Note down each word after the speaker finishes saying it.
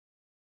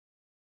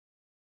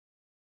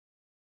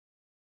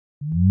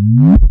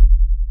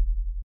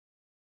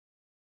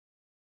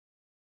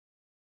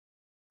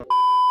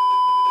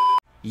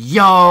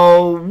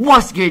Yo,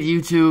 what's good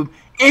YouTube?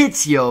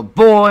 It's your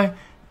boy,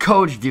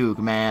 Coach Duke,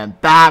 man,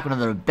 back with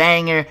another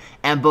banger.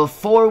 And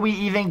before we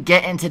even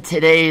get into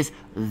today's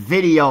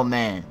video,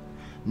 man,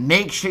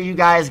 make sure you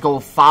guys go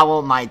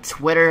follow my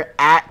Twitter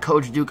at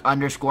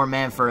CoachDuke_,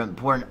 man, for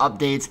important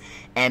updates.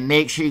 And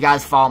make sure you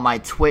guys follow my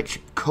Twitch,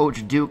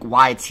 Coach Duke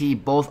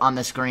YT, both on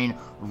the screen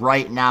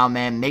right now,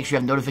 man. Make sure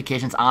you have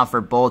notifications on for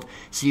both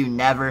so you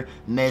never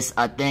miss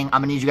a thing.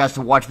 I'm going to need you guys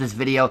to watch this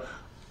video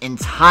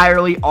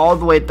entirely all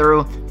the way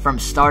through from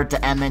start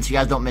to end, man, so you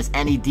guys don't miss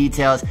any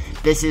details.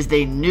 This is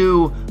the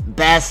new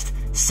best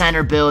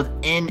center build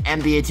in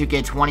NBA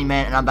 2K20,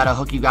 man, and I'm about to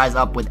hook you guys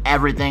up with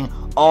everything,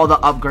 all the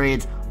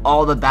upgrades,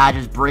 all the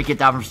badges, break it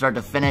down from start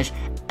to finish.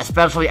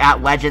 Especially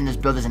at Legend, this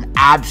build is an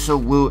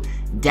absolute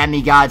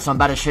demigod, so I'm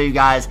about to show you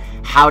guys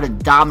how to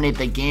dominate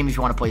the game if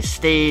you want to play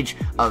stage,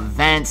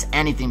 events,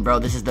 anything, bro.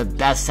 This is the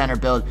best center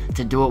build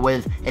to do it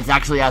with. It's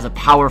actually as a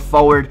power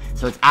forward,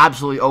 so it's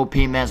absolutely OP,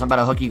 man, so I'm about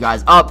to hook you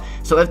guys up.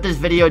 So if this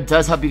video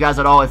does help you guys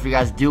at all, if you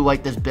guys do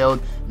like this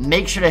build,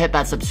 make sure to hit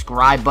that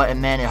subscribe button,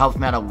 man. It helps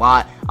me out a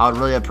lot. I would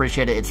really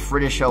appreciate it. It's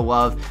free to show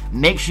love.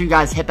 Make sure you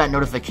guys hit that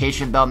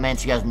notification bell, man,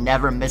 so you guys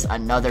never miss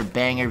another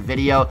banger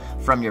video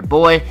from your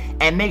boy.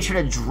 And make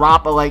sure to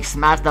drop a like,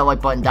 smash that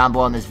like button down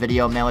below on this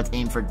video, man. Let's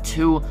aim for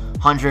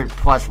 200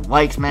 plus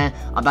likes, man.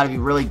 I'm about to be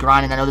really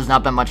grinding. I know there's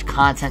not been much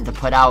content to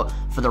put out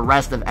for the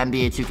rest of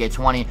NBA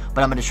 2K20,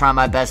 but I'm going to try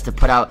my best to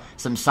put out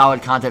some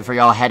solid content for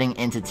y'all heading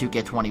into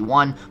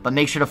 2K21. But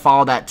make sure to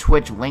follow that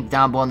Twitch link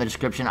down below in the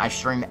description. I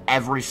stream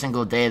every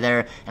single day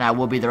there, and I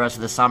will be the rest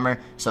of the summer,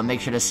 so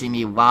make sure to see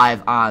me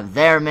live on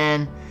there,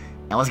 man.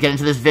 And let's get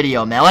into this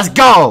video, man. Let's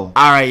go!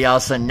 Alright, y'all,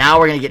 so now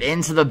we're going to get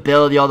into the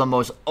build, y'all. The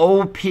most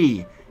OP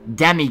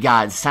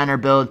demigod center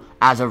build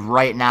as of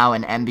right now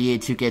in NBA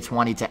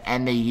 2K20 to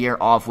end the year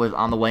off with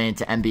on the way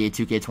into NBA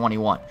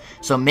 2K21.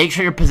 So make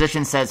sure your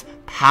position says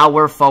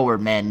power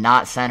forward, man,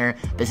 not center.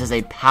 This is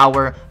a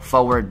power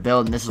forward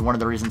build, and this is one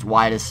of the reasons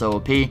why it is so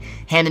OP.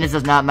 Handedness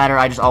does not matter.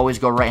 I just always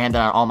go right-handed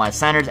on all my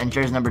centers, and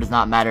jersey number does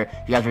not matter.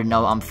 You guys already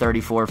know I'm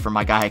 34 for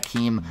my guy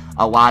Hakeem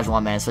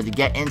Olajuwon, man. So to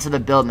get into the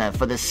build, man,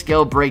 for the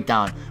skill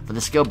breakdown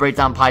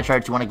pie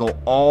chart, you want to go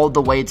all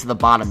the way to the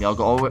bottom. Y'all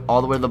go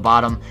all the way to the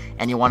bottom,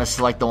 and you want to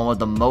select the one with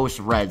the most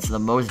red, so the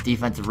most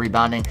defensive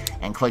rebounding,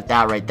 and click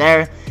that right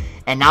there.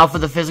 And now for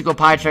the physical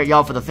pie chart,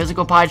 y'all. For the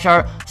physical pie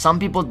chart, some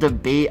people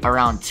debate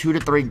around 2 to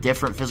 3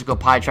 different physical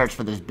pie charts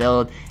for this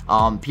build.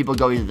 People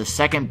go either the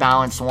second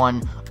balanced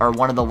one or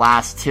one of the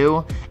last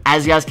two.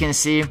 As you guys can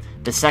see,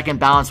 the second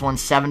balanced one,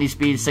 70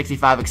 speed,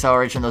 65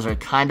 acceleration, those are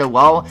kind of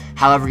low.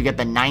 However, you get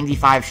the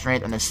 95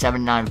 strength and the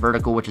 79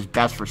 vertical, which is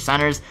best for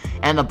centers.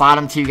 And the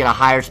bottom two, you get a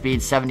higher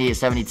speed, 78,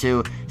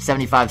 72,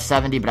 75,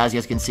 70. But as you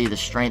guys can see, the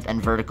strength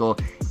and vertical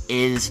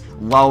is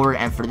lower.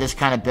 And for this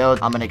kind of build,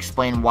 I'm going to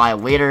explain why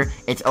later.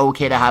 It's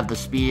okay to have the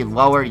speed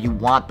lower. You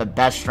want the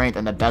best strength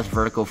and the best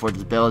vertical for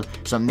this build.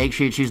 So make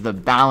sure you choose the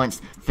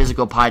balanced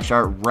physical pie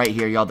chart right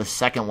here, y'all, the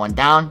second one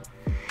down.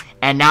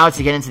 And now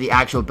to get into the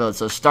actual build.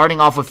 So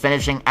starting off with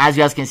finishing, as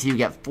you guys can see, you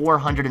get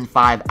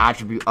 405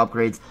 attribute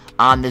upgrades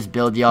on this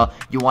build, y'all.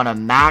 You want to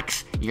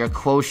max your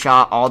close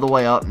shot all the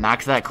way up.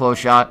 Max that close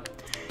shot.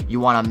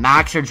 You want to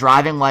max your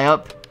driving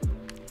layup.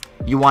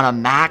 You want to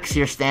max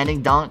your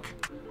standing dunk.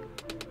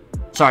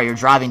 Sorry, your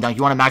driving dunk.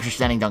 You want to max your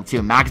standing dunk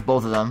too. Max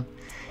both of them.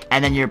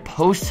 And then your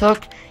post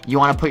hook, you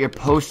want to put your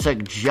post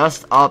hook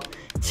just up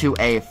to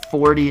a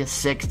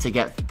 46 to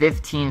get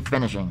 15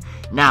 finishing.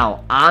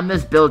 Now, on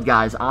this build,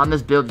 guys, on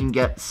this build, you can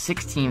get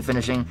 16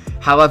 finishing.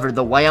 However,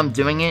 the way I'm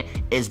doing it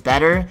is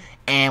better,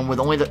 and with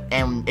only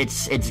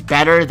it's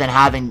better than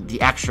having the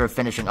extra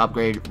finishing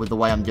upgrade with the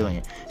way I'm doing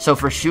it. So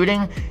for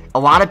shooting, a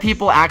lot of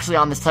people actually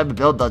on this type of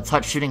build, they'll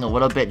touch shooting a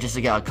little bit just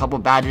to get a couple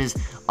badges,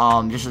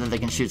 just so that they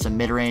can shoot some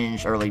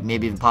mid-range or like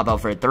maybe even pop out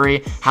for a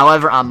 3.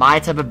 However, on my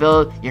type of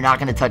build, you're not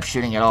going to touch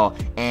shooting at all.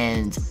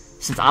 And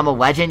since I'm a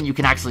legend, you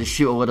can actually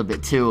shoot a little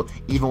bit too,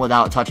 even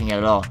without touching it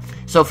at all.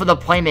 So for the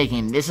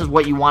playmaking, this is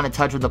what you want to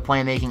touch with the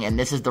playmaking, and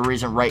this is the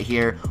reason right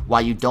here why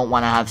you don't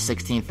want to have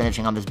 16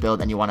 finishing on this build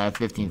and you want to have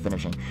 15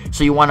 finishing.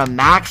 So you want to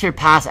max your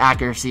pass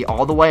accuracy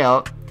all the way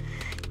up.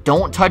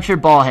 Don't touch your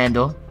ball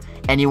handle,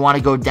 and you want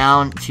to go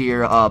down to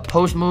your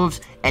post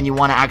moves, and you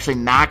want to actually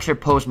max your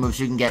post moves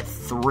so you can get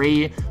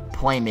 3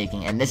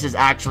 playmaking. And this is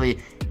actually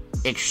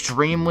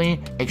extremely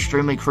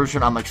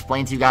crucial. I'm gonna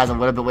explain to you guys a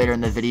little bit later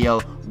in the video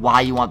why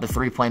you want the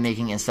 3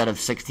 playmaking instead of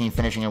 16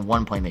 finishing and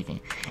 1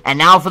 playmaking. And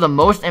now for the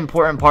most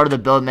important part of the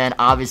build, man,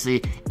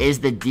 obviously is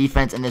the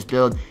defense in this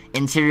build.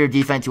 Interior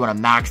defense, you want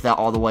to max that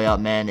all the way up,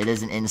 man. It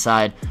isn't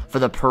inside. For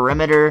the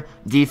perimeter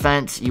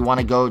defense, you want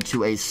to go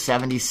to a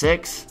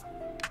 76,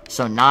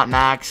 so not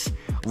max.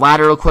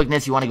 Lateral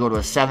quickness, you want to go to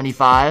a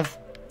 75.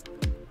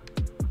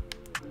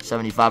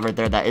 75 right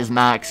there, that is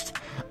maxed.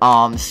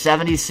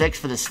 76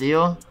 for the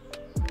steal.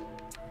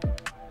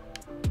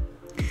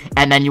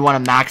 And then you want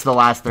to max the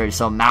last 30.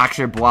 So max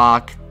your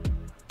block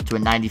to a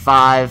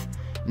 95.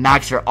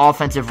 Max your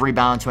offensive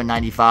rebound to a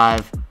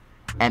 95.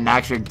 and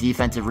max your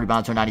defensive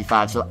rebound to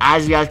 95. So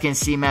as you guys can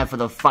see, man, for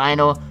the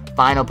final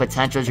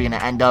potentials, you're going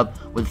to end up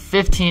with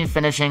 15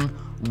 finishing,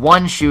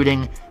 1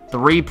 shooting,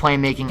 3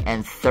 playmaking,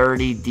 and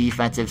 30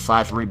 defensive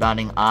 /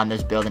 rebounding on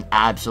this build. An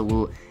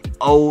absolute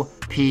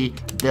OP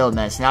build,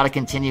 man. So now to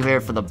continue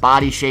here for the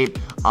body shape,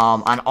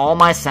 on all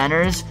my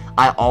centers,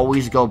 I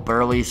always go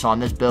burly. So on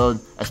this build,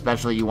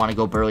 especially, you want to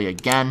go burly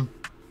again.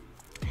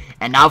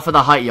 And now for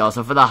the height, y'all.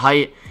 So for the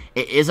height,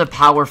 it is a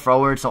power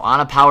forward. So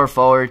on a power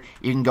forward,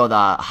 you can go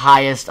the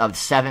highest of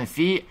 7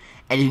 feet,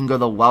 and you can go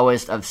the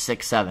lowest of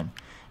 6'7".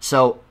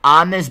 So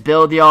on this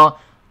build, y'all,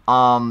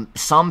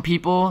 some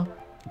people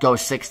go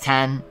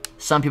 6'10",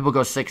 some people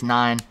go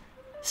 6'9",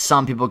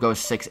 some people go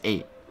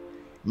 6'8".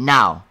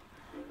 Now,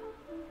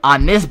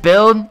 on this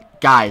build,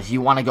 guys,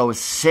 you want to go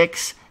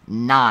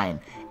 6'9".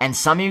 And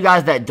some of you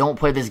guys that don't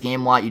play this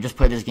game a lot, you just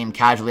play this game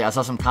casually. I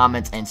saw some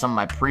comments in some of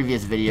my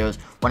previous videos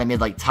when I made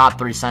like top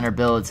 3 center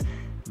builds.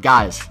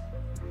 Guys,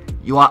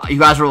 you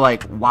guys were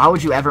like, why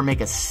would you ever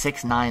make a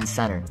 6'9"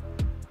 center?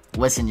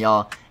 Listen,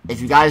 y'all, if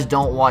you guys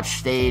don't watch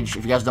stage,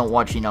 if you guys don't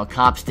watch,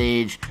 comp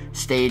stage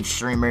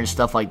streamers,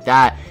 stuff like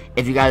that,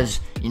 if you guys,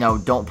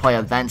 don't play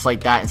events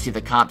like that and see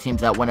the comp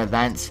teams that win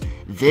events,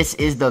 this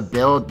is the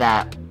build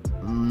that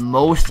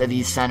most of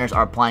these centers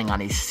are playing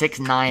on. A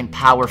 6'9"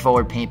 power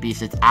forward paint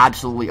piece. It's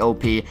absolutely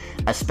OP,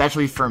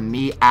 especially for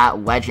me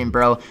at Legend,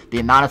 bro. The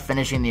amount of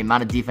finishing, the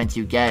amount of defense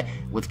you get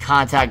with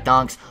contact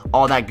dunks,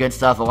 all that good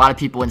stuff. A lot of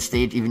people in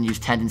stage even use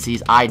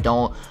tendencies. I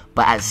don't.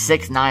 But at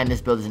 6'9",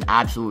 this build is an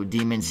absolute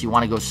demon. So you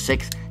want to go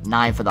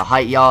 6'9" for the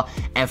height, y'all.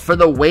 And for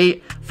the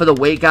weight,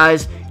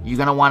 guys, you're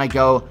going to want to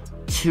go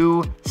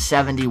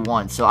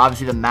 271. So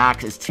obviously the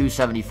max is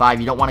 275.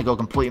 You don't want to go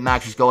complete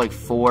max, just go like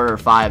 4 or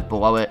 5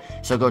 below it.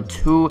 So go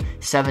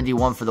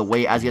 271 for the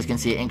weight. As you guys can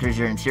see, it increases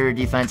your interior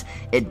defense.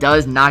 It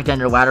does knock down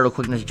your lateral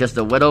quickness just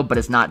a little, but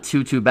it's not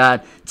too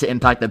bad to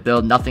impact the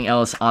build. Nothing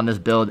else on this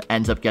build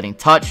ends up getting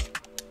touched.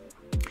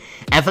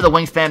 And for the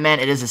wingspan, man,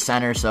 it is a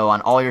center. So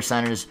on all your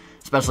centers,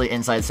 especially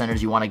inside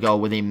centers, you want to go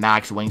with a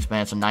max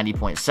wingspan, so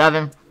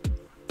 90.7.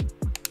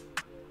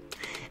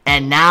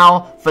 And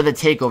now for the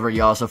takeover,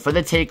 y'all. So for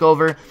the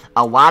takeover,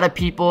 a lot of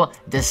people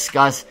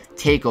discuss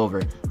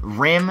takeover.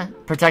 Rim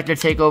protector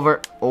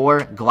takeover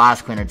or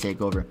glass cleaner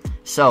takeover.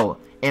 So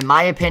in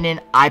my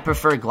opinion, I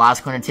prefer glass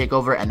cleaner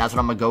takeover, and that's what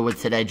I'm going to go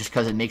with today just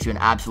because it makes you an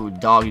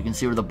absolute dog. You can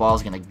see where the ball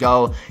is going to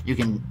go. You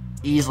can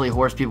easily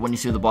horse people when you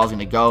see where the ball is going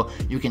to go.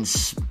 You can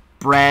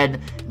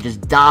spread,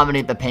 just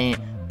dominate the paint,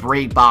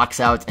 break box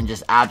outs, and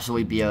just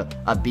absolutely be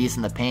a beast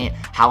in the paint.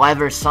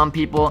 However, some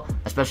people,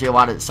 especially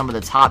some of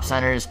the top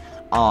centers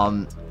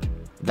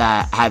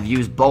that have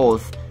used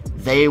both,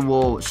 they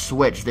will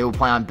switch. They will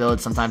play on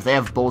builds. Sometimes they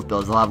have both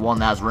builds. They'll have one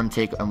that has rim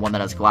take and one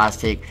that has glass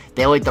take.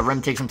 They like the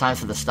rim take sometimes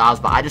for the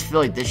stops, but I just feel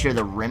like this year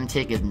the rim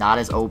take is not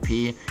as OP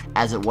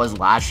as it was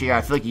last year.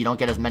 I feel like you don't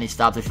get as many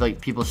stops. I feel like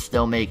people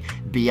still make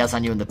BS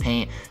on you in the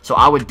paint. So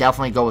I would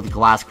definitely go with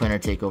glass cleaner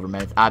takeover,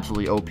 man. It's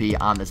absolutely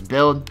OP on this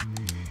build.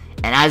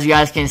 And as you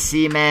guys can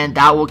see, man,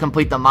 that will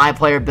complete the My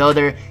Player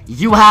Builder.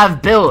 You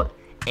have built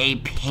a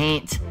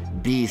paint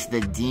beast, the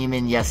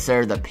demon, yes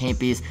sir, the paint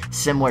beast,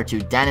 similar to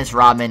Dennis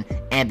Rodman,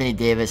 Anthony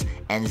Davis,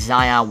 and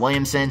Zion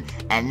Williamson.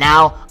 And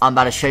now I'm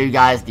about to show you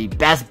guys the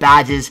best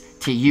badges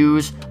to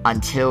use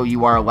until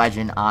you are a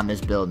legend on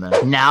this build,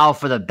 man. Now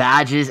for the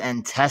badges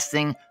and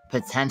testing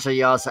potential,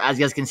 y'all. So as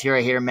you guys can see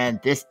right here, man,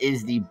 this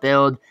is the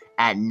build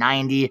at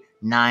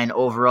 99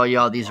 overall,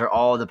 y'all. These are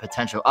all the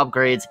potential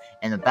upgrades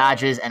and the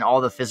badges and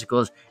all the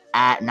physicals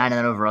at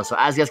 99 overall. So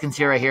as you guys can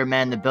see right here,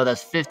 man, the build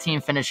has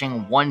 15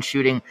 finishing, 1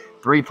 shooting,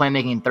 3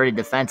 playmaking, 30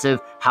 defensive.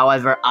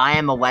 However, I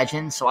am a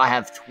legend, so I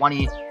have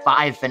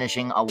 25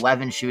 finishing,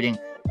 11 shooting,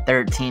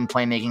 13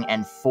 playmaking,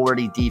 and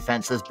 40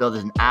 defense. This build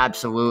is an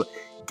absolute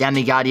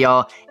demigod,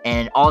 y'all.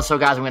 And also,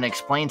 guys, I'm going to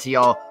explain to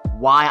y'all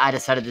why I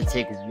decided to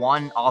take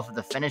 1 off of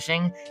the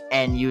finishing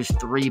and use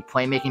 3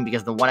 playmaking,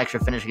 because the 1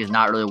 extra finishing is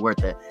not really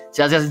worth it.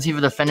 So as you guys can see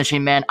for the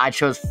finishing, man, I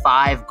chose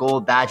 5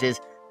 gold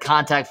badges: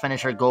 Contact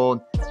Finisher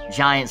Gold,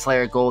 Giant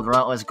Slayer Gold,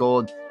 Relentless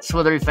Gold,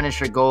 Slithery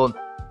Finisher Gold,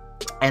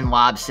 and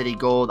Lob City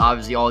Gold.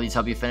 Obviously, all these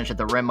help you finish at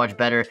the rim much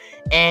better,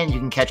 and you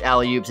can catch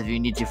alley-oops if you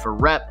need to for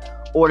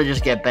rep or to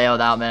just get bailed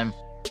out, man.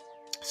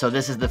 So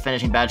this is the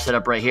finishing badge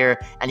setup right here,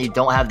 and you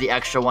don't have the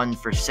extra one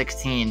for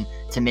 16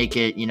 to make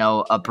it,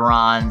 a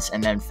bronze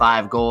and then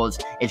 5 golds.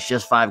 It's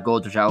just 5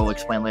 golds, which I will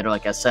explain later,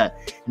 like I said.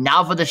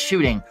 Now for the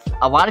shooting.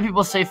 A lot of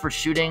people say for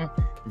shooting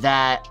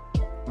that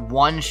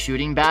 1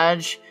 shooting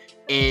badge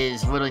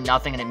is literally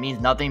nothing and it means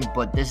nothing,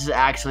 but this is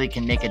actually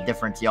can make a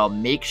difference, y'all.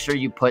 Make sure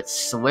you put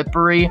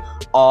slippery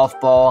off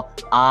ball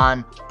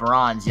on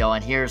bronze, yo,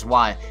 and here's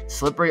why.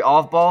 Slippery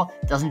off ball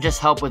doesn't just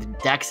help with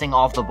dexing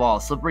off the ball.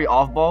 Slippery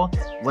off ball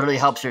literally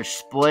helps your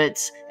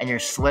splits and your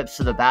slips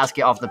to the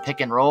basket off the pick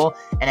and roll,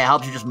 and it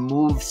helps you just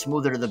move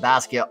smoother to the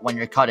basket when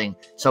you're cutting.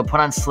 So put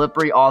on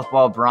slippery off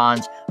ball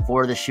bronze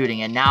for the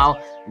shooting. And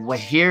now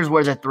here's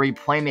where the 3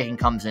 playmaking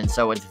comes in.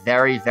 So it's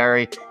very,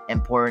 very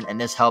important, and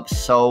this helps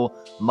so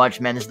much,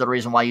 man. This is the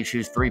reason why you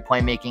choose 3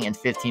 playmaking and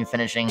 15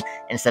 finishing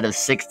instead of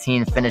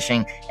 16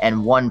 finishing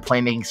and 1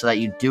 playmaking, so that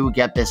you do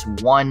get this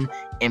 1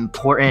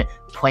 important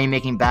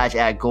playmaking badge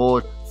at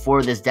gold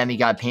for this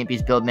demigod paint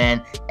piece build,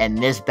 man. And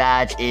this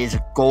badge is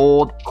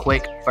gold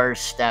quick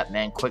first step,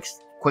 man. Quick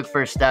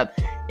first step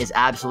is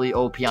absolutely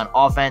OP on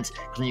offense,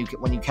 because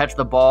when you catch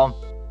the ball,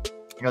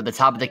 you know, the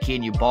top of the key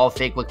and you ball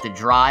fake, look to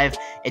drive.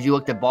 If you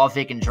look to ball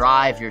fake and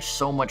drive, you're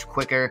so much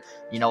quicker,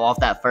 you know, off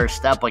that first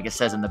step, like it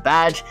says in the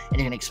badge, and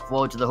you can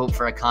explode to the hoop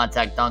for a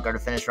contact dunk or to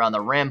finish around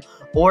the rim.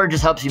 Or it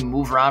just helps you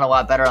move around a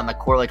lot better on the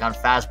court, like on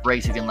fast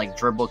breaks. You can like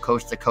dribble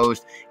coast to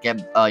coast,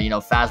 get, you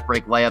know, fast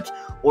break layups,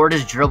 or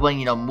just dribbling,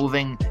 you know,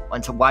 moving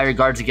while your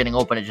guards are getting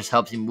open. It just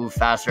helps you move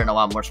faster and a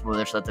lot more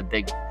smoother. So that's a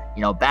big,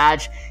 you know,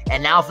 badge.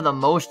 And now for the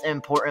most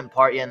important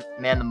part,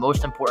 man, the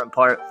most important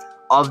part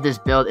of this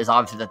build is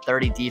obviously the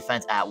 30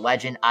 defense at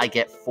legend. I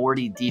get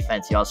 40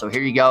 defense, y'all. So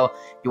here you go.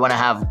 You want to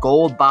have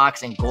gold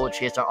box and gold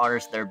chaser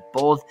artists. They're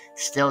both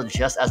still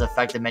just as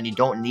effective, man. You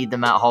don't need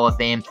them at Hall of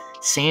Fame.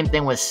 Same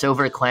thing with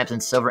silver clamps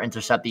and silver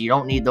interceptor. You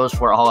don't need those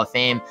for a Hall of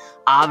Fame.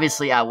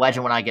 Obviously at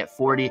legend, when I get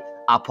 40,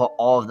 I'll put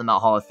all of them at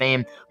Hall of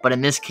Fame. But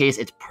in this case,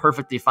 it's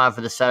perfectly fine for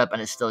the setup, and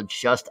it's still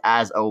just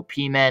as OP,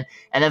 man.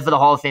 And then for the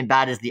Hall of Fame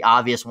badges, the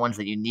obvious ones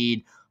that you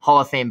need: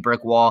 Hall of Fame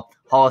brick wall,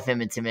 Hall of Fame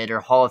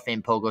intimidator, Hall of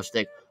Fame pogo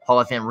stick, Hall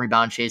of Fame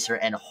rebound chaser,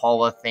 and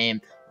Hall of Fame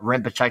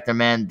rim protector,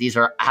 man. These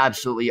are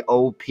absolutely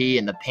OP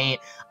in the paint.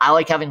 I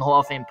like having Hall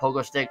of Fame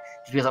pogo stick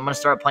just because I'm going to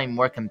start playing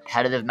more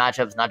competitive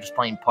matchups, not just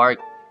playing park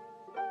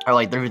or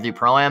like 3v3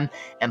 pro am.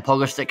 And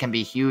pogo stick can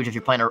be huge if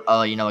you're playing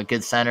you know, a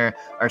good center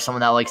or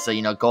someone that likes to,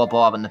 you know, go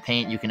up in the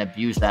paint. You can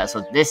abuse that.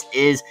 So this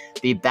is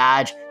the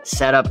badge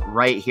setup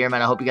right here,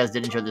 man. I hope you guys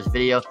did enjoy this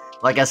video.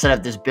 Like I said,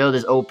 if this build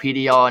is OP to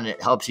y'all and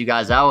it helps you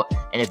guys out,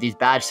 and if these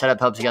badge setup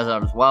helps you guys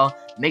out as well,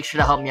 make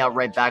sure to help me out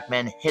right back,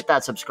 man. Hit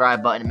that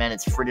subscribe button, man.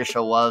 It's free to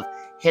show love.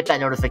 Hit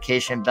that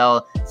notification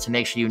bell to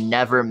make sure you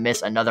never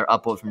miss another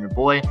upload from your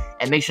boy.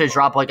 And make sure to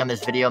drop a like on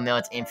this video, man.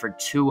 Let's aim for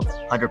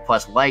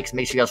 200+ likes.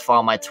 Make sure you guys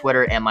follow my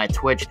Twitter and my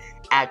Twitch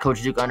at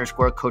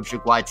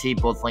 @CoachDuke_CoachDukeYT.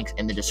 Both links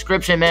in the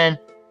description, man.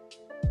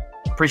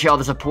 Appreciate all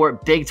the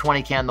support. Big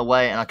 20K on the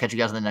way, and I'll catch you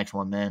guys in the next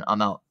one, man.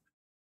 I'm out.